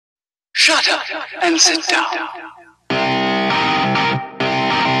Shut up and sit down.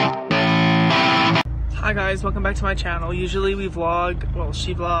 Hi guys, welcome back to my channel. Usually we vlog, well,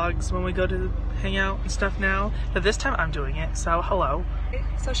 she vlogs when we go to hang out and stuff now, but this time I'm doing it, so hello.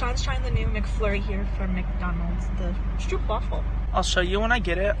 So Sean's trying the new McFlurry here from McDonald's, the Stroop waffle. I'll show you when I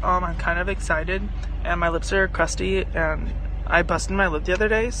get it. I'm kind of excited, and my lips are crusty, and I busted my lip the other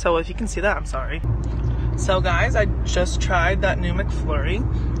day, so if you can see that, I'm sorry. So guys, I just tried that new McFlurry.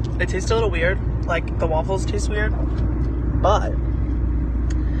 It tastes a little weird, like the waffles taste weird, but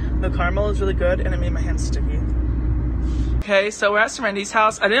the caramel is really good, and it made my hands sticky. Okay, so we're at Serendity's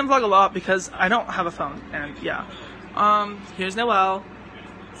house. I didn't vlog a lot because I don't have a phone, and yeah. Here's Noelle,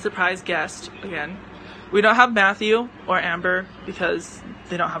 surprise guest again. We don't have Matthew or Amber because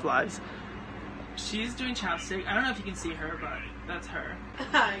they don't have lives. She's doing chapstick. I don't know if you can see her, but that's her.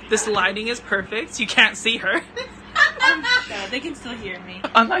 This lighting is perfect. You can't see her. Yeah, they can still hear me.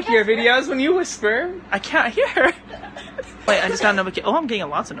 Unlike your videos when you whisper, I can't hear her. Wait, I just got a notification. Oh, I'm getting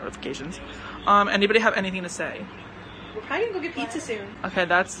lots of notifications. Anybody have anything to say? We're probably gonna go get pizza soon. Okay,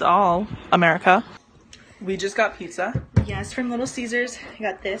 that's all, America. We just got pizza. Yes, from Little Caesars. I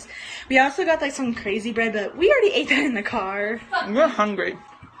got this. We also got like some crazy bread, but we already ate that in the car. We're hungry.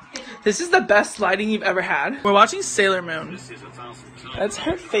 This is the best lighting you've ever had. We're watching Sailor Moon. That's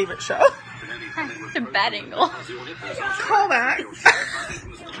her favorite show. A bad angle. Call that.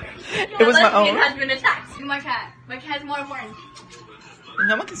 It was my own. Has been attacked. My cat. My cat's more important.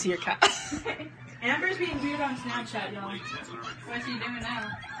 No one can see your cat. Amber's being weird on Snapchat, y'all. What's she doing now?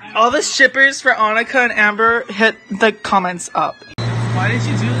 All the shippers for Annika and Amber hit the comments up. Why did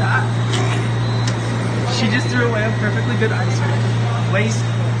you do that? She just threw away a perfectly good ice cream. Waste.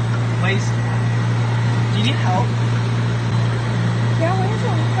 Waste. Do you need help? Yeah, why does it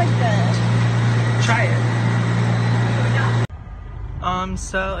look like that? Try it.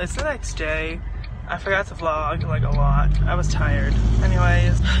 So it's the next day. I forgot to vlog like a lot. I was tired.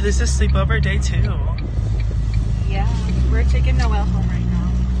 Anyways, this is sleepover day 2. Yeah, we're taking Noelle home right now.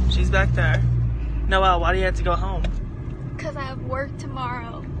 She's back there. Noelle, why do you have to go home? Because I have work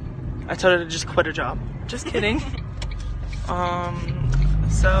tomorrow. I told her to just quit her job. Just kidding.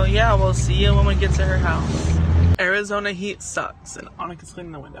 So yeah, we'll see you when we get to her house. Arizona heat sucks, and Annika's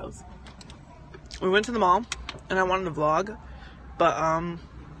cleaning the windows. We went to the mall, and I wanted to vlog, but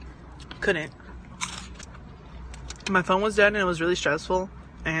couldn't. My phone was dead, and it was really stressful.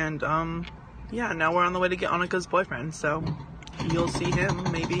 And yeah, now we're on the way to get Annika's boyfriend, so you'll see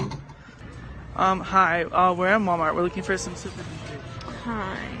him maybe. Hi. We're at Walmart. We're looking for some super food.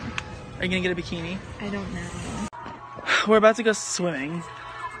 Hi. Are you gonna get a bikini? I don't know. We're about to go swimming.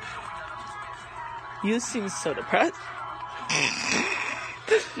 You seem so depressed.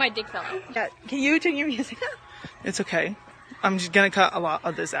 My dick fell out. Yeah, can you turn your music up? It's okay. I'm just gonna cut a lot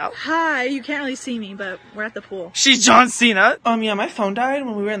of this out. Hi, you can't really see me, but we're at the pool. She's John Cena. Yeah, my phone died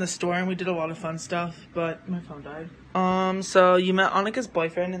when we were in the store and we did a lot of fun stuff, but my phone died. So you met Annika's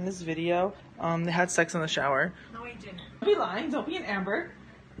boyfriend in this video. They had sex in the shower. No, we didn't. Don't be lying, don't be an Amber.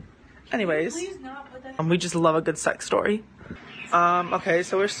 Anyways, Please not put that. we just love a good sex story. Okay,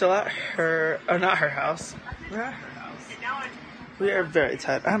 so we're still at her, or not her house. We're at her house. We are very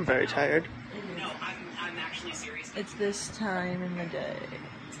tired. I'm very tired. It's this time in the day.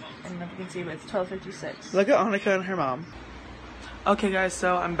 I don't know if you can see, but it's 12:56. Look at Annika and her mom. Okay guys,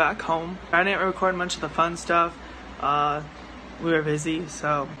 so I'm back home. I didn't record much of the fun stuff. We were busy,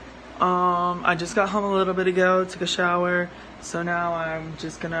 so I just got home a little bit ago, took a shower. So now I'm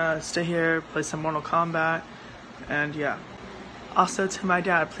just gonna stay here, play some Mortal Kombat, and yeah. Also to my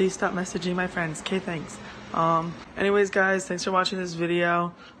dad, please stop messaging my friends. Okay, thanks. Anyways guys, thanks for watching this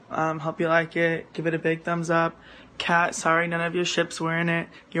video. Hope you like it. Give it a big thumbs up. Kat, sorry none of your ships were in it.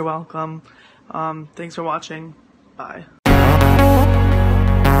 You're welcome. Thanks for watching. Bye.